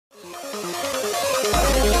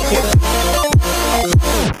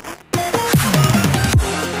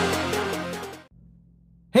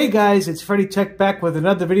guys, it's FreeCast back with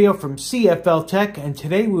another video from CFL-TECH, and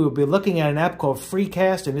today we will be looking at an app called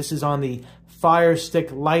FreeCast, and this is on the Fire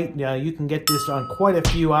Stick Lite. Now you can get this on quite a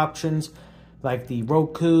few options, like the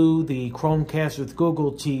Roku, the Chromecast with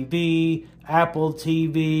Google TV, Apple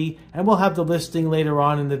TV, and we'll have the listing later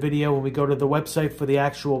on in the video when we go to the website for the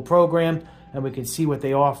actual program, and we can see what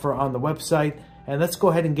they offer on the website. And let's go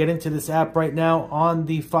ahead and get into this app right now on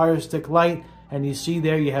the Fire Stick Lite. And you see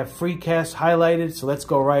there you have FreeCast highlighted, so let's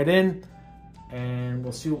go right in and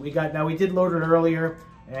we'll see what we got. Now we did load it earlier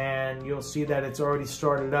and you'll see that it's already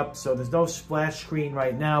started up, so there's no splash screen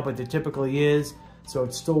right now, but there typically is, so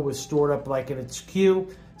it still was stored up like in its queue.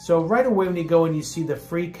 So right away when you go and you see the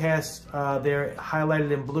FreeCast there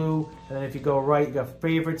highlighted in blue, and then if you go right you got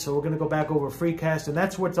favorites, so we're going to go back over FreeCast, and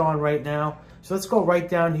that's what's on right now. So let's go right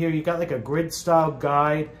down here. You got like a grid style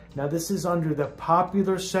guide. Now this is under the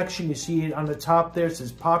popular section. You see it on the top there. It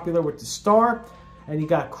says popular with the star. And you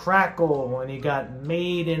got Crackle and you got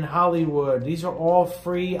Made in Hollywood. These are all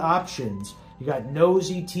free options. You got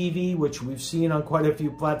Nosy TV, which we've seen on quite a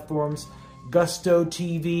few platforms. Gusto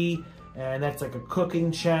TV, and that's like a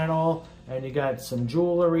cooking channel. And you got some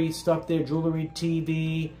jewelry stuff there, jewelry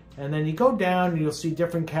TV. And then you go down and you'll see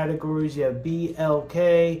different categories. You have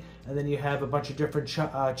BLK, and then you have a bunch of different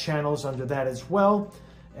channels under that as well.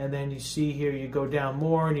 And then you see here, you go down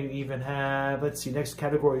more and you even have, let's see, next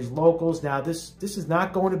category is locals. Now this is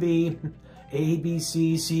not going to be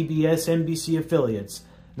ABC, CBS, NBC affiliates.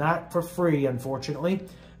 Not for free, unfortunately.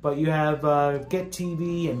 But you have Get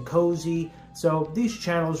TV and Cozy. So these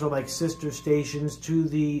channels are like sister stations to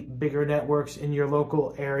the bigger networks in your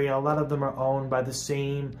local area. A lot of them are owned by the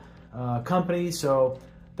same company, so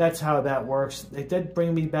that's how that works. It did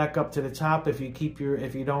bring me back up to the top if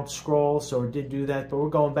you don't scroll, so it did do that, but we're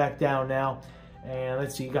going back down now. And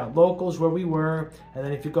let's see, you got locals where we were, and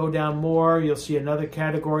then if you go down more, you'll see another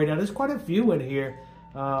category. Now there's quite a few in here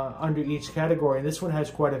under each category, and this one has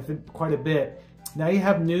quite a bit. Now you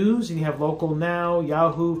have news, and you have local now,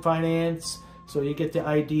 Yahoo Finance, so you get the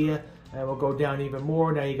idea. And we'll go down even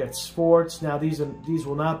more. Now you got sports. Now these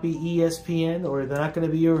will not be ESPN, or they're not going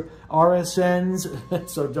to be your RSNs,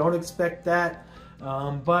 so don't expect that.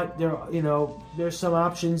 But there's some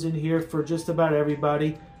options in here for just about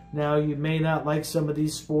everybody. Now you may not like some of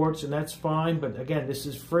these sports, and that's fine. But again, this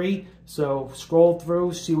is free, so scroll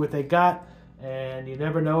through, see what they got, and you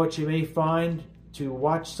never know what you may find to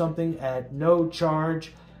watch something at no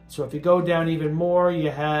charge. So if you go down even more, you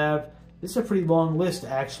have. This is a pretty long list,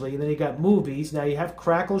 actually. And then you got movies. Now you have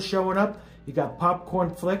Crackle showing up. You got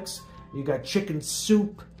Popcorn Flicks. You got Chicken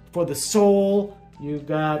Soup for the Soul. You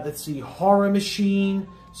got, let's see, Horror Machine.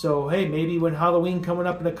 So, hey, maybe when Halloween coming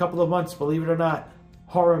up in a couple of months, believe it or not,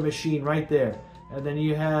 Horror Machine right there. And then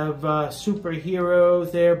you have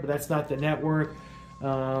Superheroes there, but that's not the network.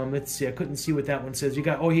 Let's see, I couldn't see what that one says. You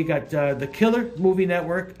got the Killer Movie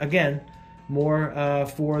Network, again. More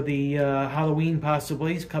for the Halloween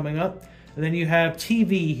possibly is coming up. And then you have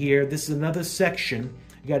TV here. This is another section.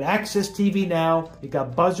 You got Access TV now. You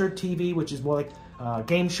got Buzzer TV, which is more like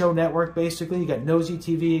game show network, basically. You got Nosy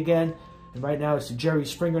TV again. And right now it's the Jerry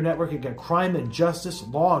Springer Network. You got Crime and Justice,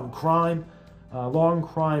 Law and Crime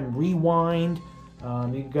Rewind.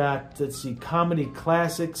 You got, let's see, Comedy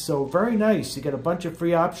Classics. So very nice. You got a bunch of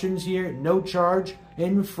free options here. No charge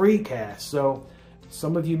in FreeCast. So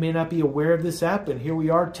some of you may not be aware of this app, and here we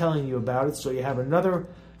are telling you about it. So you have another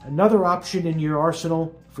option in your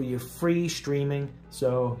arsenal for your free streaming.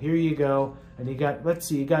 So here you go. And you got, let's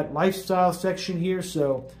see, you got lifestyle section here.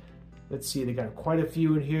 So let's see, they got quite a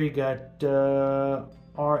few in here. You got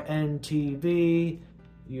RNTV.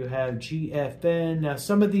 You have GFN. Now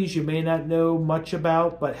some of these you may not know much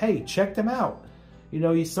about, but hey, check them out. You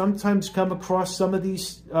know, you sometimes come across some of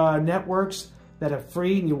these networks that are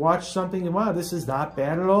free, and you watch something and wow, this is not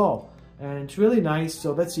bad at all, and it's really nice.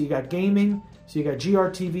 So let's see, you got gaming, so you got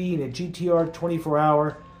GRTV and a GTR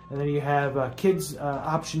 24-hour, and then you have kids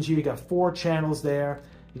options here. You got 4 channels there.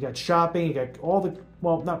 You got shopping, you got all the,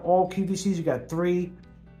 well, not all QVCs, you got 3.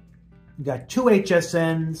 You got 2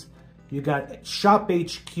 HSNs, you got Shop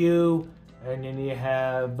HQ, and then you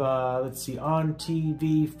have let's see, On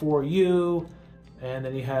TV for you, and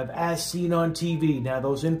then you have As Seen on TV. Now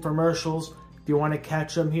those infomercials, if you want to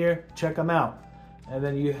catch them here, check them out. And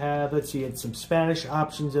then you have, let's see, it's some Spanish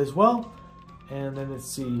options as well. And then let's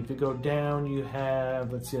see, if you go down, you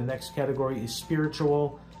have, let's see, the next category is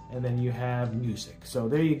spiritual, and then you have music. So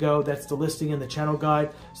there you go. That's the listing in the channel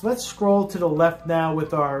guide. So let's scroll to the left now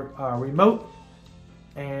with our remote,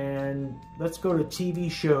 and let's go to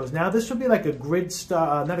TV shows. Now this would be like a grid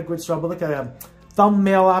style, not a grid style, but like a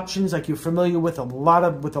thumbnail options, like you're familiar with a lot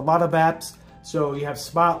of apps. So you have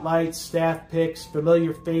spotlights, staff picks,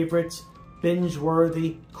 familiar favorites,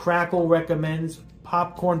 binge-worthy, Crackle recommends,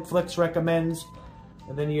 Popcorn Flicks recommends,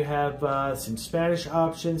 and then you have some Spanish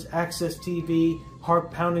options, Access TV,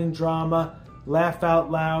 heart-pounding drama, laugh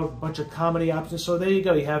out loud, bunch of comedy options. So there you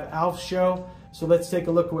go. You have Alf Show. So let's take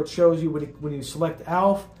a look at what shows you when you select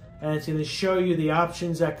Alf, and it's going to show you the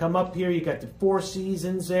options that come up here. You got the 4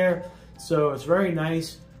 seasons there, so it's very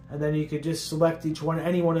nice. And then you could just select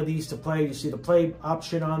any one of these to play. You see the play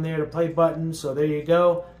option on there, the play button. So there you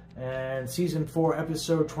go. And season 4,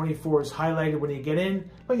 episode 24 is highlighted when you get in.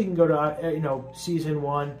 But you can go to season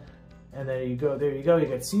 1, and there you go. There you go. You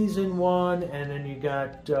got season 1, and then you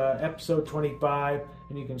got episode 25,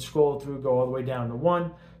 and you can scroll through, go all the way down to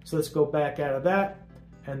 1. So let's go back out of that.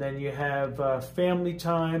 And then you have Family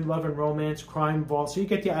Time, Love and Romance, Crime Vault. So you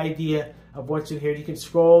get the idea of what's in here. You can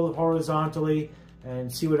scroll horizontally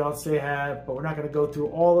and see what else they have, but we're not going to go through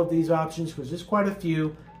all of these options because there's quite a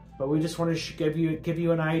few, but we just want to give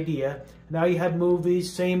you an idea. Now you have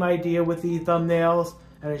movies, same idea with the thumbnails,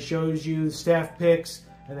 and it shows you staff picks,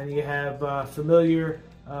 and then you have familiar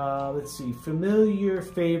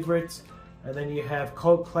favorites, and then you have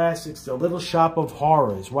cult classics, The Little Shop of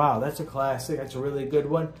Horrors. Wow, that's a classic. That's a really good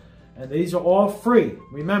one. And these are all free.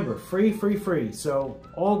 Remember, free. So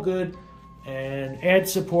all good. And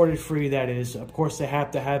ad-supported free, that is. Of course, they have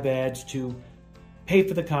to have ads to pay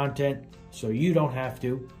for the content, so you don't have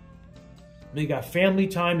to. You got Family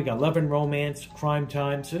Time, you got Love and Romance, Crime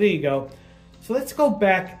Time, so there you go. So let's go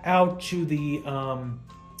back out to the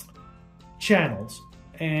channels,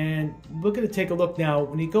 and we're going to take a look now.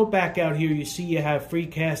 When you go back out here, you see you have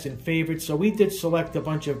FreeCast and favorites. So we did select a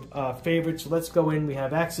bunch of favorites, so let's go in. We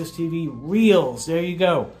have Access TV, Reels, there you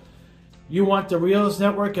go. You want the Reels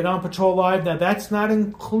Network and On Patrol Live. Now, that's not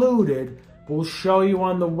included. We'll show you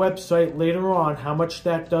on the website later on how much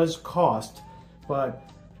that does cost. But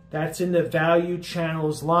that's in the value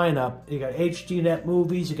channels lineup. You got HDNet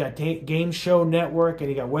Movies, you got Game Show Network, and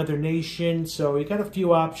you got Weather Nation. So you got a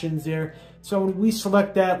few options there. So when we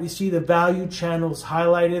select that, we see the value channels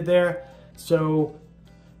highlighted there. So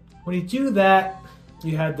when you do that,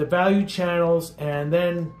 you have the value channels, and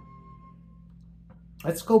then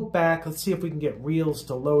let's go back. Let's see if we can get Reels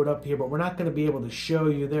to load up here, but we're not going to be able to show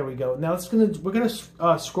you. There we go. Now we're going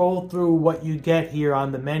to scroll through what you get here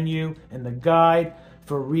on the menu and the guide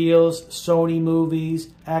for Reels, Sony Movies,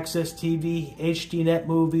 Access TV, HDNet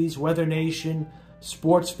Movies, Weather Nation,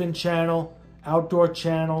 Sportsman Channel, Outdoor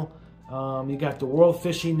Channel. You got the World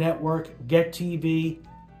Fishing Network, Get TV,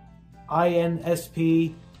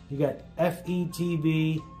 INSP. You got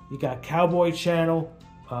FETV. You got Cowboy Channel.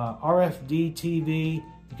 RFD TV,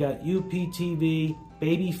 you got UPTV,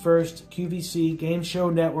 Baby First, QVC, Game Show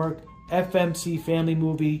Network, FMC Family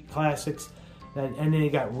Movie Classics, and then you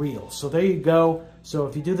got Reels. So there you go. So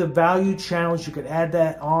if you do the value channels, you could add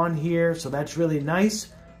that on here. So that's really nice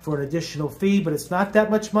for an additional fee, but it's not that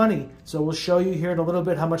much money. So we'll show you here in a little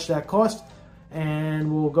bit how much that costs, and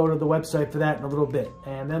we'll go to the website for that in a little bit.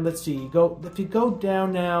 And then let's see, if you go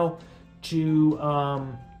down now to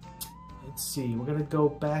let's see, we're going to go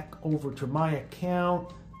back over to my account,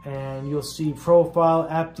 and you'll see profile,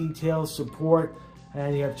 app details, support,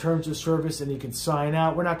 and you have terms of service, and you can sign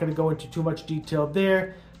out. We're not going to go into too much detail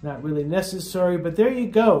there, not really necessary, but there you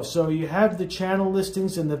go. So you have the channel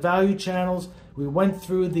listings and the value channels. We went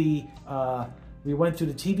through the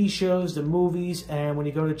TV shows, the movies, and when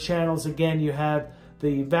you go to channels again, you have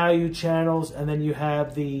the value channels, and then you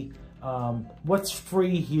have the what's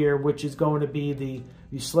free here, which is going to be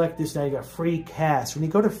you select this, now you got FreeCast. When you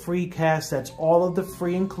go to FreeCast, that's all of the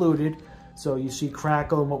free included. So you see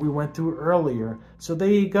Crackle and what we went through earlier. So there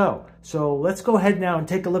you go. So let's go ahead now and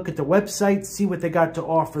take a look at the website, see what they got to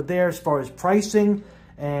offer there as far as pricing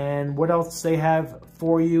and what else they have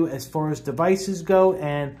for you as far as devices go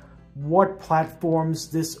and what platforms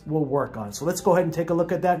this will work on. So let's go ahead and take a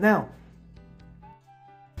look at that now.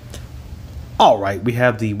 Alright, we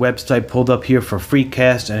have the website pulled up here for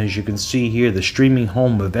FreeCast, and as you can see here, the streaming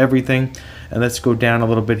home of everything. And let's go down a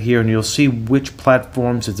little bit here, and you'll see which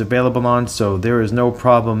platforms it's available on, so there is no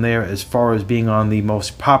problem there as far as being on the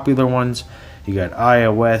most popular ones. You got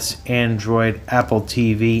iOS, Android, Apple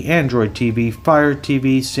TV, Android TV, Fire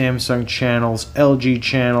TV, Samsung channels, LG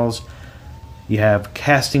channels. You have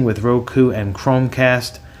casting with Roku and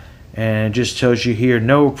Chromecast. And it just tells you here,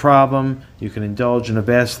 no problem. You can indulge in a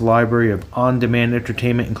vast library of on-demand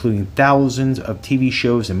entertainment, including thousands of TV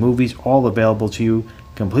shows and movies, all available to you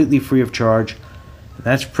completely free of charge. And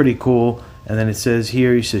that's pretty cool. And then it says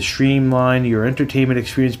here, it says streamline your entertainment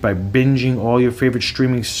experience by binging all your favorite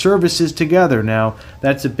streaming services together. Now,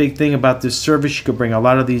 that's a big thing about this service. You could bring a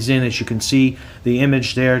lot of these in. As you can see, the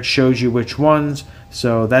image there, it shows you which ones.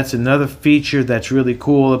 So that's another feature that's really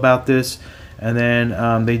cool about this. And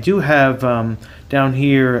then they do have down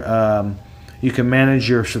here, you can manage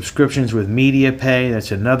your subscriptions with Media Pay.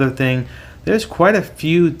 That's another thing. There's quite a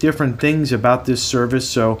few different things about this service.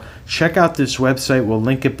 So check out this website. We'll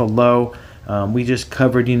link it below. We just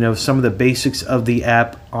covered, some of the basics of the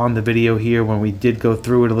app on the video here when we did go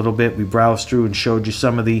through it a little bit. We browsed through and showed you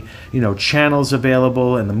some of the, channels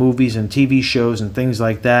available and the movies and TV shows and things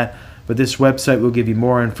like that. But this website will give you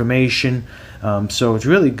more information. So it's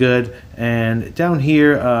really good. And down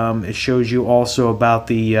here, it shows you also about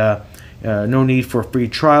the no need for a free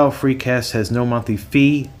trial. FreeCast has no monthly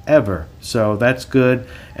fee ever. So that's good.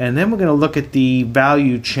 And then we're going to look at the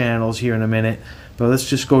value channels here in a minute. But let's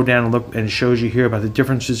just go down and look, and it shows you here about the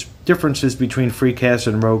differences between FreeCast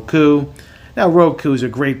and Roku. Now, Roku is a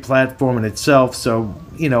great platform in itself, so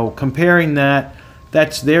comparing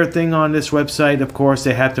that's their thing on this website. Of course,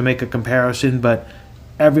 they have to make a comparison, but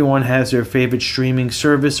everyone has their favorite streaming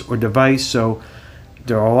service or device, so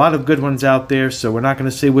there are a lot of good ones out there. So we're not going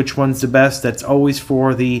to say which one's the best. That's always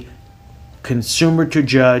for the consumer to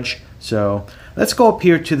judge. So let's go up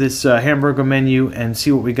here to this hamburger menu and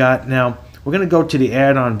see what we got now. We're going to go to the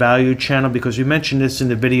add-on value channel because we mentioned this in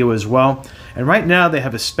the video as well. And right now they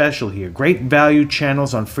have a special here. Great value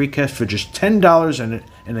channels on FreeCast for just $10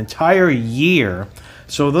 an entire year.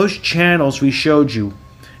 So those channels we showed you,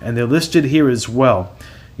 and they're listed here as well.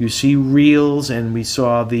 You see Reels, and we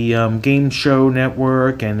saw the Game Show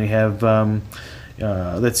Network, and they have,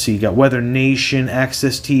 let's see, you got Weather Nation,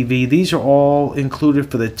 Access TV. These are all included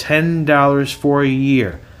for the $10 for a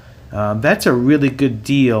year. That's a really good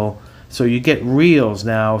deal. So you get Reels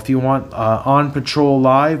now. If you want On Patrol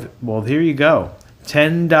Live, well, here you go.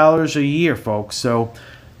 $10 a year, folks. So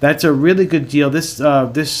that's a really good deal. This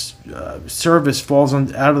service falls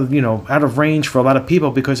out of range for a lot of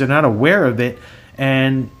people because they're not aware of it.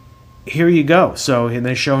 And here you go. So and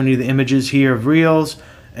they're showing you the images here of Reels,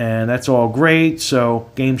 and that's all great.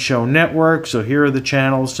 So Game Show Network. So here are the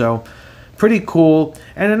channels. So pretty cool.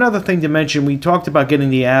 And another thing to mention, we talked about getting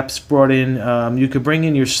the apps brought in. You could bring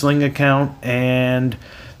in your Sling account, and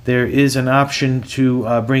there is an option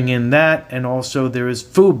to bring in that, and also there is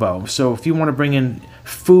Fubo. So if you want to bring in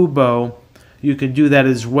Fubo, you can do that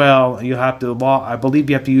as well. You have to I believe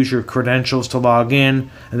you have to use your credentials to log in,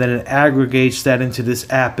 and then it aggregates that into this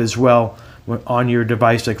app as well on your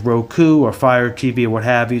device like Roku or Fire TV or what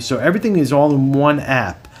have you. So everything is all in one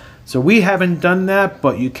app. So we haven't done that,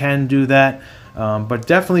 but you can do that. But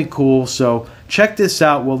definitely cool. So check this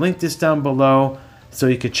out. We'll link this down below so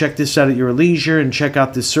you can check this out at your leisure and check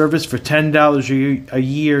out this service for $10 a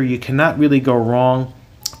year. You cannot really go wrong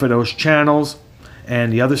for those channels.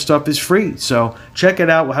 And the other stuff is free. So check it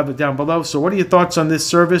out. We'll have it down below. So what are your thoughts on this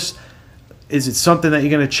service? Is it something that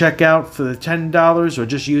you're going to check out for the $10 or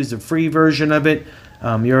just use the free version of it?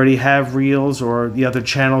 You already have Reels or the other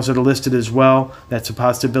channels that are listed as well. That's a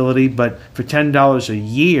possibility. But for $10 a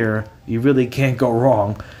year, you really can't go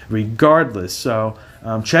wrong regardless. So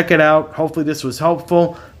check it out. Hopefully this was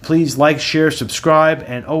helpful. Please like, share, subscribe,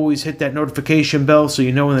 and always hit that notification bell so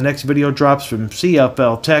you know when the next video drops from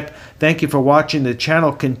CFL-TECH. Thank you for watching. The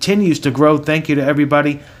channel continues to grow. Thank you to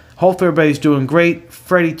everybody. Hopefully everybody's doing great.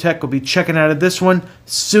 Freddy Tech will be checking out of this one.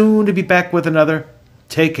 Soon to be back with another.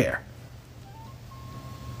 Take care.